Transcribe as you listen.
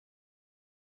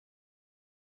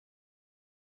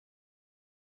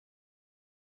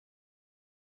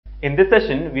In this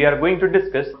session, we are going to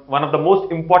discuss one of the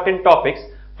most important topics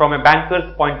from a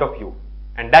banker's point of view,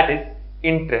 and that is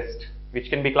interest,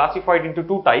 which can be classified into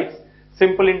two types: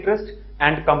 simple interest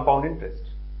and compound interest.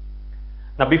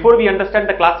 Now, before we understand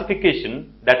the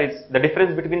classification, that is the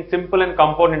difference between simple and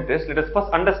compound interest, let us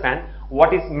first understand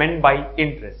what is meant by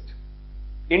interest.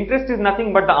 Interest is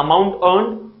nothing but the amount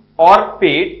earned or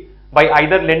paid by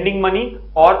either lending money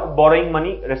or borrowing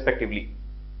money respectively.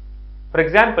 For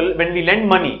example, when we lend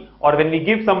money or when we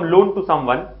give some loan to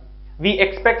someone, we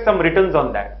expect some returns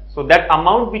on that. So that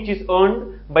amount which is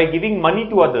earned by giving money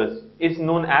to others is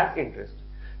known as interest.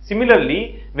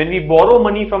 Similarly, when we borrow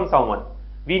money from someone,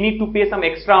 we need to pay some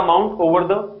extra amount over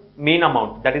the main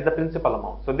amount, that is the principal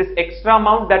amount. So this extra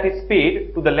amount that is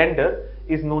paid to the lender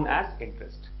is known as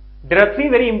interest. There are three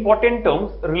very important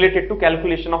terms related to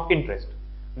calculation of interest.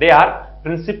 They are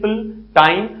principal,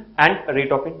 time and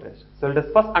rate of interest. So let us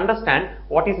first understand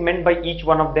what is meant by each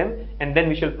one of them, and then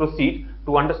we shall proceed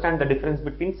to understand the difference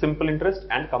between simple interest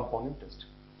and compound interest.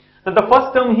 Now the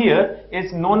first term here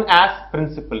is known as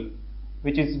principal,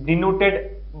 which is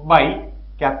denoted by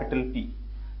capital P.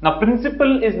 Now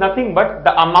principal is nothing but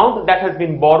the amount that has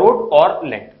been borrowed or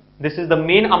lent. This is the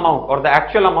main amount or the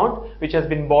actual amount which has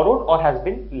been borrowed or has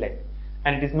been lent,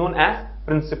 and it is known as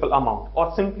principal amount,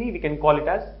 or simply we can call it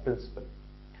as principal,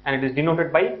 and it is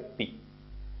denoted by P.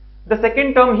 The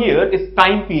second term here is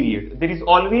time period. There is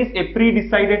always a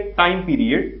pre-decided time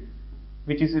period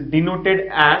which is denoted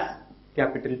as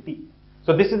capital T.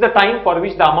 So this is the time for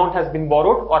which the amount has been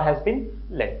borrowed or has been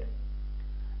lent.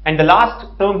 And the last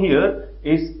term here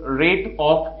is rate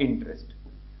of interest.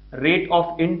 Rate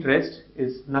of interest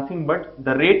is nothing but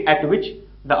the rate at which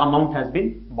the amount has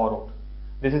been borrowed.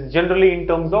 This is generally in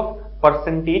terms of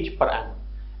percentage per annum,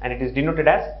 and it is denoted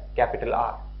as capital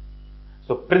R.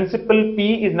 So principal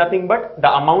P is nothing but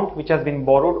the amount which has been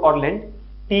borrowed or lent.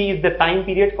 T is the time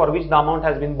period for which the amount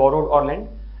has been borrowed or lent,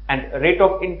 and rate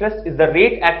of interest is the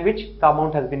rate at which the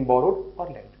amount has been borrowed or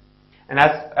lent. And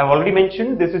as I have already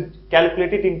mentioned, this is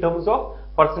calculated in terms of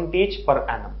percentage per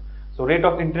annum. So rate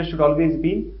of interest should always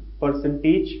be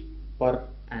percentage per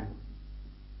annum.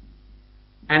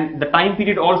 And the time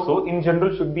period also in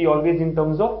general should be always in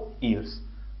terms of years.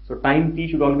 So time T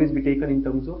should always be taken in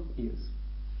terms of years.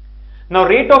 Now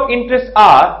rate of interest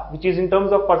R, which is in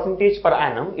terms of percentage per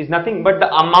annum, is nothing but the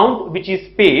amount which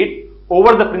is paid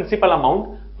over the principal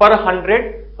amount per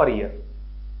 100 per year.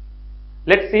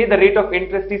 Let's say the rate of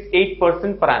interest is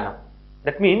 8% per annum.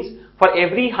 That means for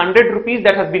every 100 rupees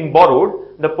that has been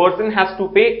borrowed, the person has to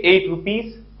pay 8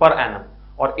 rupees per annum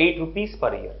or 8 rupees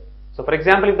per year. So for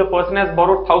example, if the person has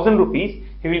borrowed 1000 rupees,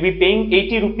 he will be paying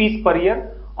 80 rupees per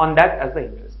year on that as the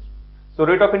interest. So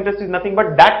rate of interest is nothing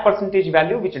but that percentage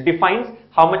value which defines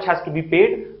how much has to be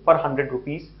paid per 100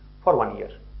 rupees for 1 year.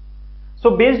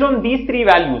 So based on these three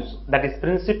values, that is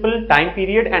principal, time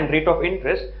period and rate of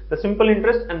interest, the simple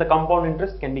interest and the compound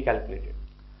interest can be calculated.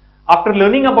 After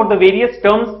learning about the various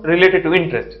terms related to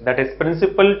interest, that is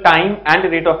principal, time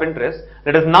and rate of interest,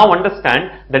 let us now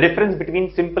understand the difference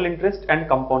between simple interest and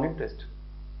compound interest.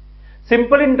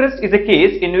 Simple interest is a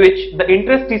case in which the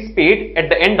interest is paid at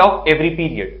the end of every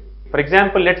period. For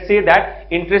example, let's say that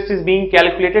interest is being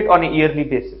calculated on a yearly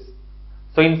basis.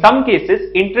 So in some cases,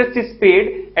 interest is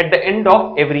paid at the end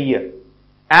of every year,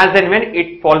 as and when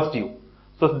it falls due.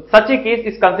 So such a case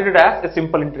is considered as a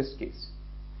simple interest case.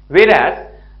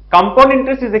 Whereas compound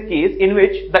interest is a case in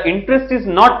which the interest is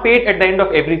not paid at the end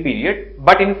of every period,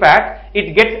 but in fact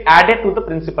it gets added to the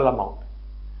principal amount.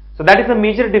 So that is the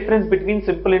major difference between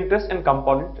simple interest and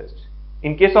compound interest.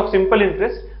 In case of simple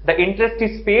interest, the interest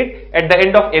is paid at the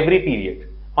end of every period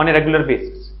on a regular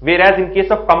basis. Whereas in case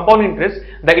of compound interest,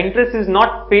 the interest is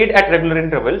not paid at regular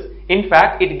intervals. In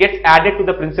fact, it gets added to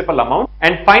the principal amount,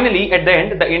 and finally at the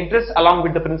end, the interest along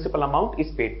with the principal amount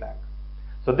is paid back.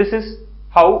 So this is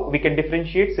how we can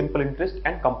differentiate simple interest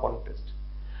and compound interest.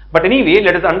 But anyway,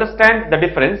 let us understand the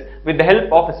difference with the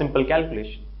help of a simple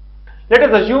calculation. Let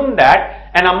us assume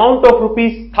that an amount of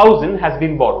rupees 1000 has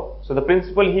been borrowed. So the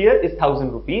principal here is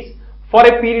 1000 rupees for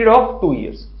a period of 2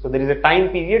 years. So there is a time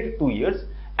period 2 years,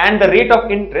 and the rate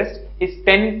of interest is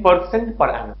 10% per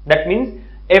annum. That means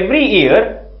every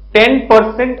year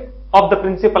 10% of the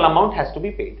principal amount has to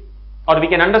be paid. Or we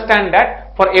can understand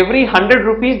that for every 100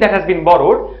 rupees that has been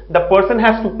borrowed, the person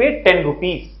has to pay 10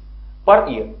 rupees per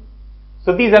year.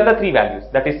 So these are the three values,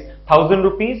 that is 1000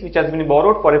 rupees which has been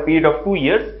borrowed for a period of 2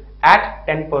 years at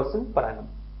 10% per annum.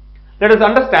 Let us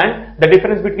understand the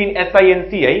difference between SI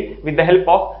and CI with the help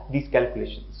of these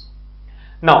calculations.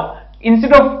 Now,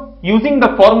 instead of using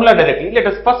the formula directly, let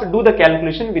us first do the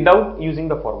calculation without using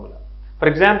the formula. For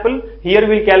example, here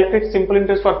we will calculate simple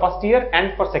interest for first year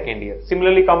and for second year.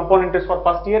 Similarly, compound interest for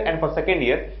first year and for second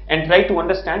year, and try to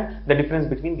understand the difference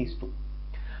between these two.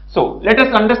 So let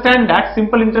us understand that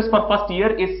simple interest for first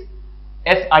year is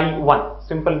SI1,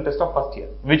 simple interest of first year,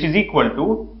 which is equal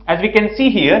to, as we can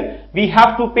see here, we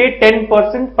have to pay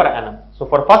 10% per annum. So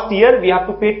for first year, we have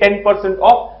to pay 10%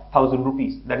 of 1000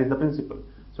 rupees. That is the principal.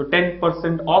 So 10%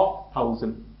 of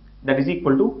 1000, that is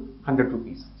equal to 100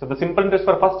 rupees. So the simple interest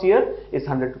for first year is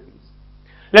 100 rupees.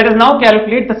 Let us now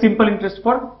calculate the simple interest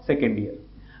for second year.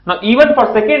 Now even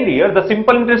for second year, the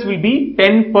simple interest will be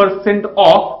 10%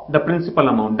 of the principal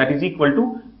amount, that is equal to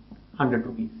 100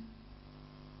 rupees.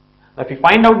 Now if you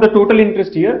find out the total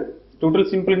interest here, total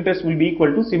simple interest will be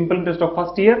equal to simple interest of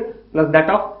first year plus that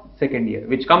of second year,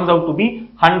 which comes out to be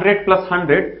 100 plus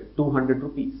 100, 200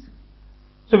 rupees.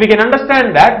 So we can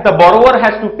understand that the borrower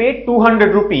has to pay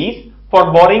 200 rupees for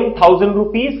borrowing 1000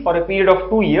 rupees for a period of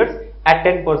 2 years at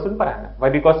 10% per annum. Why?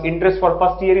 Because interest for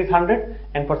first year is 100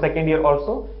 and for second year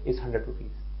also is 100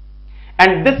 rupees.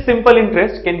 And this simple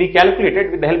interest can be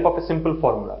calculated with the help of a simple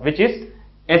formula, which is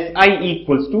SI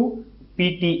equals to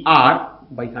PTR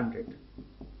by 100.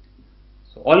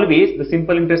 So always the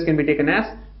simple interest can be taken as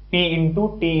P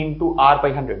into T into R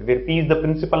by 100, where P is the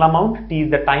principal amount, T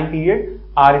is the time period,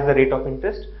 R is the rate of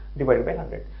interest divided by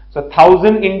 100. So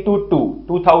 1000 into 2,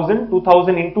 2000,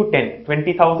 2000 into 10,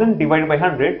 20,000 divided by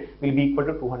 100 will be equal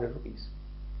to 200 rupees.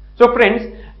 So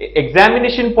friends,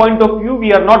 examination point of view,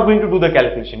 we are not going to do the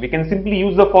calculation. We can simply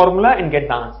use the formula and get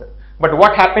the answer. But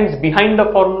what happens behind the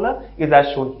formula is as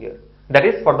shown here. That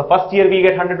is, for the first year we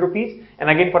get 100 rupees, and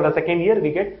again for the second year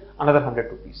we get another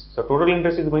 100 rupees. So total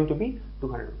interest is going to be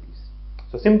 200 rupees.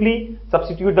 So simply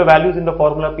substitute the values in the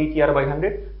formula PTR by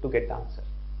 100 to get the answer.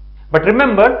 But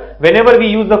remember, whenever we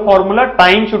use the formula,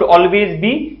 time should always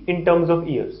be in terms of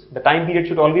years. The time period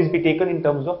should always be taken in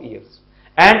terms of years.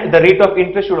 And the rate of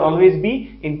interest should always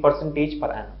be in percentage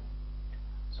per annum.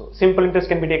 So simple interest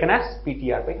can be taken as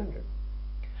PTR by 100.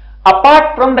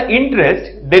 Apart from the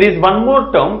interest, there is one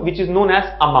more term which is known as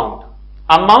amount.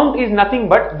 Amount is nothing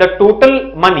but the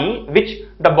total money which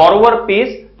the borrower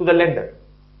pays to the lender.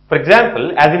 For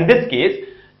example, as in this case,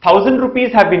 1000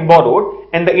 rupees have been borrowed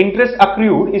and the interest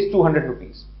accrued is 200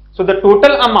 rupees. So the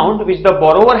total amount which the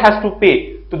borrower has to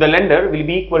pay to the lender will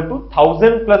be equal to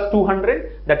 1000 plus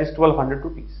 200, that is 1200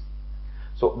 rupees.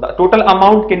 So the total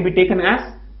amount can be taken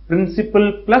as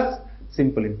principal plus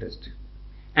simple interest.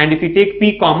 And if you take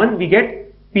P common, we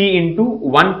get P into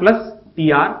 1 plus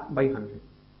TR by 100.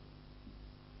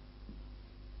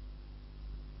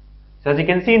 So as you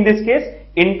can see in this case,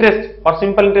 interest or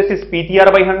simple interest is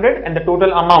PTR by 100 and the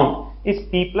total amount is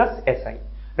P plus SI.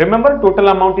 Remember, total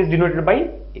amount is denoted by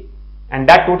A, and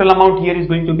that total amount here is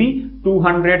going to be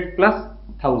 200 plus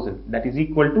 1000, that is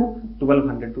equal to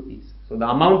 1200 rupees. So the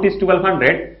amount is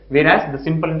 1200, whereas the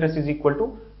simple interest is equal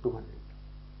to 200.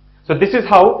 So this is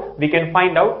how we can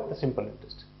find out the simple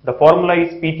interest. The formula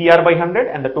is PTR by 100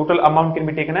 and the total amount can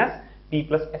be taken as P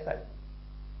plus SI.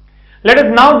 Let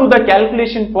us now do the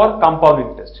calculation for compound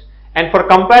interest. And for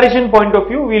comparison point of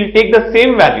view, we will take the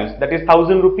same values, that is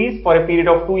 1000 rupees for a period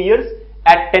of 2 years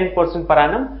at 10% per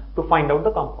annum to find out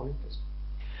the compound interest.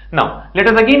 Now, let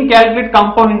us again calculate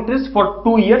compound interest for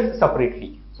 2 years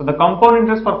separately. So the compound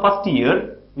interest for first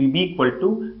year will be equal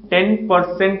to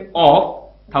 10%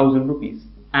 of 1000 rupees,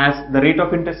 as the rate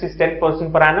of interest is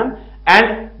 10% per annum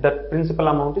and the principal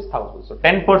amount is 1000. So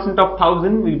 10% of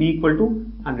 1000 will be equal to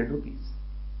 100 rupees.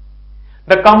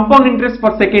 The compound interest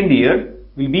for second year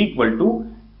will be equal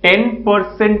to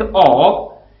 10%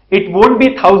 of, it won't be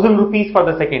 1000 rupees for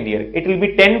the second year, it will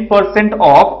be 10%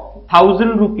 of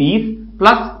 1000 rupees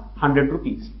plus 100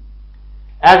 rupees.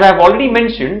 As I have already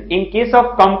mentioned, in case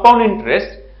of compound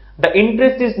interest, the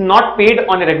interest is not paid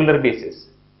on a regular basis.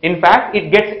 In fact,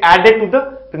 it gets added to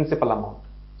the principal amount.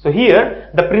 So here,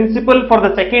 the principal for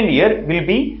the second year will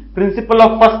be principal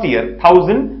of first year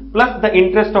 1000 plus the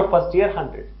interest of first year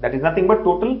 100. That is nothing but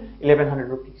total 1100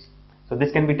 rupees. So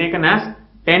this can be taken as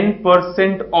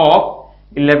 10% of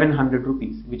 1100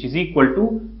 rupees, which is equal to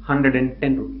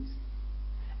 110 rupees.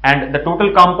 And the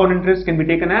total compound interest can be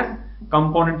taken as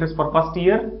compound interest for first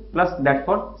year plus that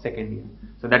for second year.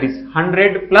 So that is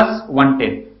 100 plus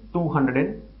 110,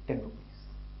 210 rupees.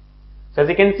 So as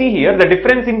you can see here, the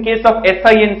difference in case of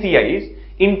SI and CI is,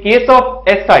 in case of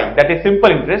SI, that is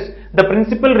simple interest, the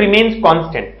principal remains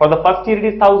constant. For the first year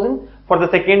it is 1000, for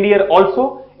the second year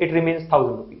also it remains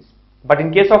 1000 rupees. But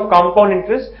in case of compound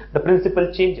interest, the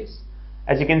principal changes.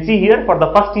 As you can see here, for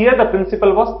the first year the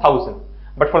principal was 1000,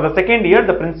 but for the second year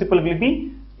the principal will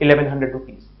be 1100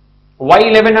 rupees. Why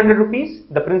 1100 rupees?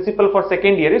 The principal for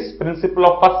second year is principal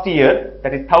of first year,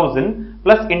 that is 1000,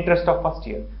 plus interest of first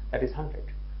year, that is 100.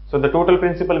 So the total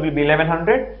principal will be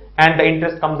 1100 and the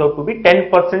interest comes out to be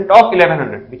 10% of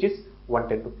 1100, which is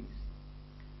 110 rupees.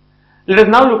 Let us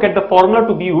now look at the formula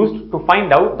to be used to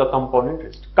find out the compound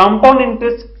interest. Compound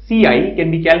interest CI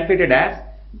can be calculated as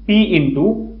P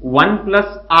into 1 plus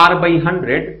R by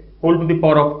 100 whole to the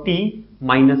power of T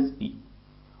minus P.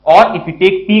 Or if you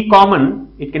take P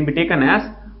common, it can be taken as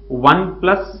 1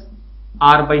 plus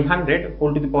R by 100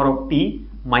 whole to the power of T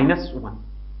minus 1.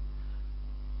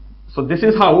 So this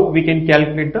is how we can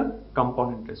calculate the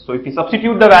compound interest. So if we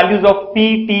substitute the values of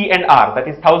P, T and R, that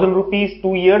is 1000 rupees,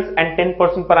 2 years and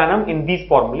 10% per annum in these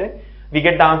formulae, we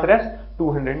get the answer as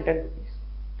 210 rupees.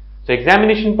 So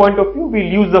examination point of view, we'll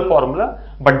use the formula,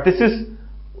 but this is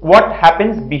what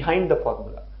happens behind the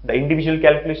formula. The individual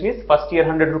calculation is first year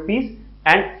 100 rupees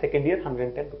and second year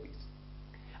 110 rupees.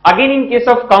 Again, in case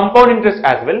of compound interest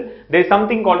as well, there is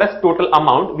something called as total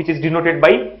amount, which is denoted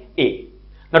by A.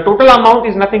 The total amount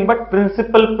is nothing but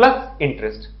principal plus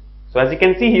interest. So as you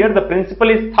can see here, the principal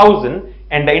is 1000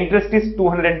 and the interest is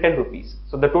 210 rupees.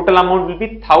 So the total amount will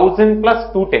be 1000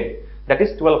 plus 210, that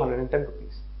is 1210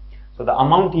 rupees. So the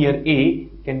amount here A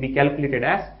can be calculated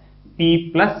as P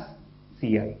plus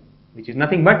CI, which is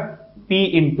nothing but P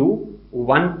into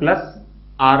 1 plus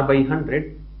R by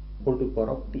 100 whole to the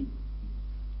power of T.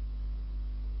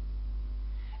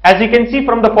 As you can see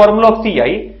from the formula of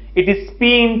CI, it is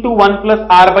P into 1 plus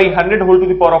R by 100 whole to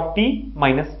the power of T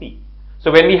minus P.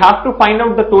 So when we have to find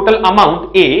out the total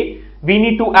amount A, we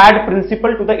need to add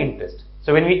principal to the interest.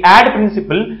 So when we add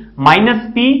principal,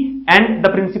 minus P and the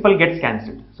principal gets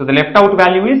cancelled. So the left out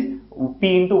value is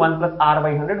P into 1 plus R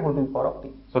by 100 whole to the power of T.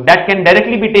 So that can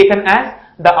directly be taken as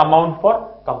the amount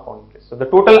for compound interest. So the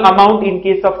total amount in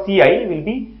case of CI will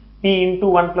be P into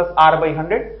 1 plus R by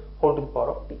 100 whole to the power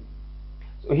of T.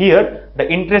 So here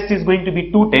the interest is going to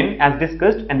be 210 as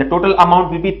discussed and the total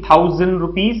amount will be 1000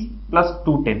 rupees plus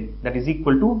 210, that is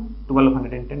equal to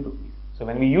 1210 rupees. So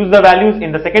when we use the values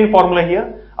in the second formula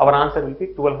here, our answer will be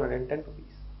 1210 rupees.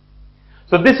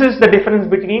 So this is the difference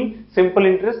between simple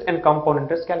interest and compound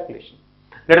interest calculation.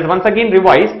 Let us once again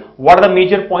revise what are the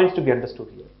major points to be understood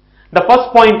here. The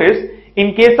first point is,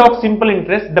 in case of simple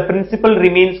interest, the principal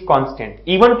remains constant.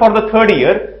 Even for the third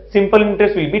year, simple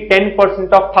interest will be 10%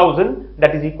 of 1000,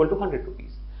 that is equal to 100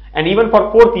 rupees. And even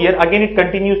for fourth year, again it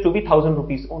continues to be 1000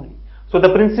 rupees only. So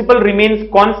the principal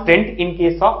remains constant in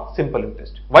case of simple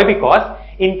interest. Why? Because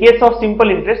in case of simple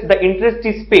interest, the interest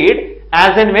is paid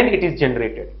as and when it is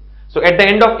generated. So at the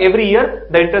end of every year,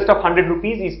 the interest of 100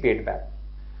 rupees is paid back.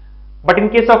 But in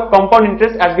case of compound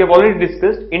interest, as we have already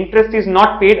discussed, interest is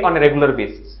not paid on a regular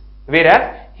basis.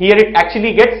 Whereas here it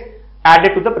actually gets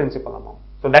added to the principal amount.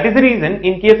 So that is the reason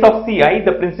in case of CI,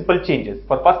 the principal changes.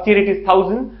 For first year it is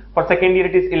 1000, for second year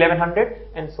it is 1100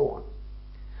 and so on.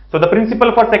 So the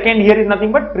principal for second year is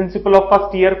nothing but principal of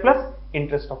first year plus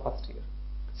interest of first year.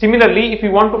 Similarly, if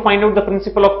you want to find out the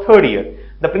principal of third year,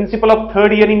 the principal of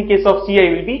third year in case of CI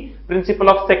will be principal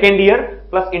of second year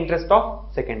plus interest of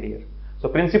second year. So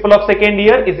principal of second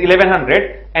year is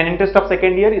 1100 and interest of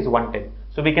second year is 110.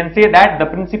 So we can say that the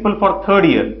principal for third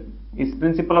year is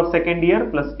principal of second year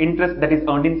plus interest that is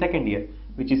earned in second year,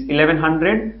 which is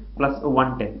 1100 plus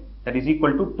 110, that is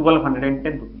equal to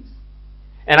 1210 rupees.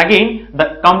 And again,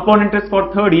 the compound interest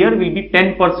for third year will be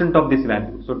 10% of this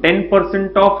value. So 10%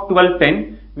 of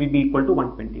 1210 will be equal to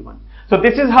 121. So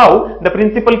this is how the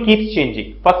principal keeps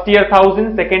changing. First year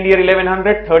 1000, second year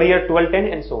 1100, third year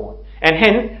 1210 and so on. And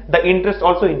hence the interest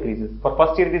also increases. For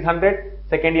first year it is 100,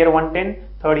 second year 110,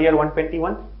 third year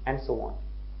 121 and so on.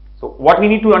 So what we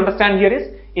need to understand here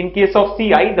is, in case of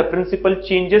CI, the principal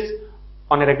changes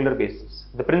on a regular basis.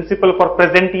 The principal for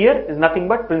present year is nothing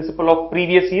but principal of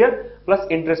previous year plus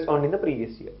interest earned in the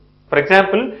previous year. For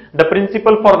example, the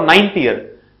principal for 9th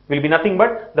year will be nothing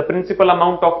but the principal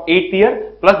amount of 8th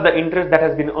year plus the interest that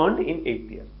has been earned in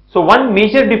 8th year. So one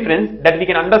major difference that we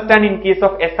can understand in case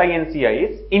of SI and CI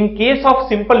is, in case of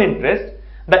simple interest,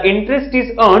 the interest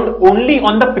is earned only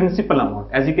on the principal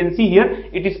amount. As you can see here,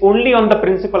 it is only on the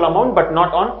principal amount but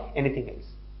not on anything else.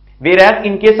 Whereas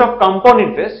in case of compound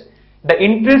interest, the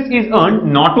interest is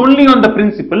earned not only on the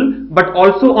principal but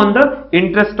also on the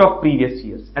interest of previous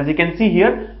years. As you can see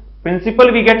here,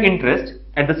 principal we get interest,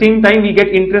 at the same time we get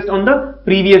interest on the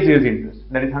previous year's interest,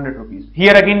 that is 100 rupees.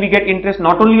 Here again we get interest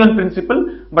not only on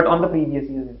principal but on the previous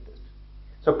year's interest.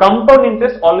 So compound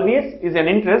interest always is an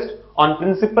interest on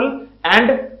principal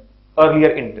and earlier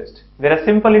interest, whereas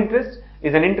simple interest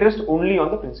is an interest only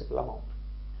on the principal amount.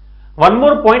 One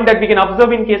more point that we can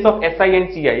observe in case of SI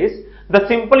and CI is, the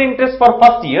simple interest for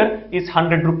first year is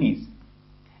 100 rupees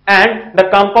and the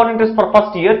compound interest for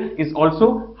first year is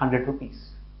also 100 rupees.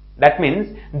 That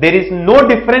means there is no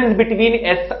difference between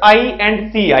SI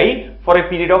and CI for a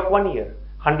period of 1 year.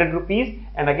 100 rupees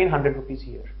and again 100 rupees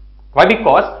here. Why?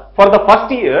 Because for the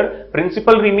first year,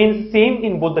 principal remains same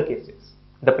in both the cases.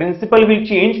 The principal will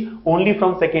change only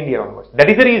from second year onwards. That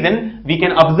is the reason we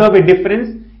can observe a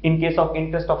difference in case of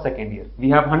interest of second year. We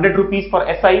have 100 rupees for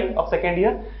SI of second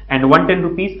year and 110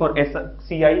 rupees for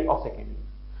CI of second year.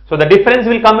 So the difference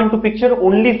will come into picture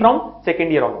only from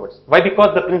second year onwards. Why?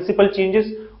 Because the principal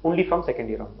changes only from second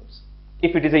year onwards,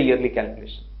 if it is a yearly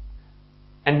calculation.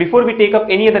 And before we take up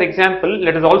any other example,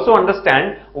 let us also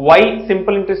understand why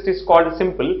simple interest is called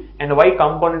simple and why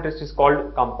compound interest is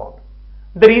called compound.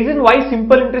 The reason why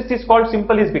simple interest is called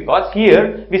simple is because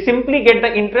here we simply get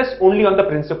the interest only on the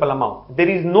principal amount. There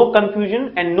is no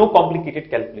confusion and no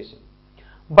complicated calculation.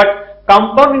 But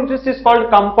compound interest is called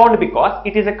compound because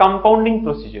it is a compounding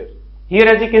procedure. Here,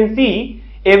 as you can see,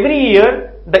 every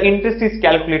year the interest is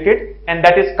calculated and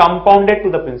that is compounded to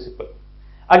the principal.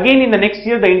 Again, in the next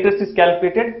year the interest is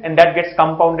calculated and that gets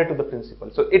compounded to the principal.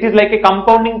 So it is like a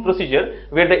compounding procedure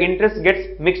where the interest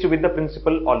gets mixed with the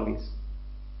principal always.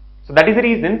 So that is the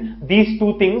reason these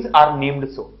two things are named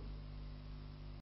so.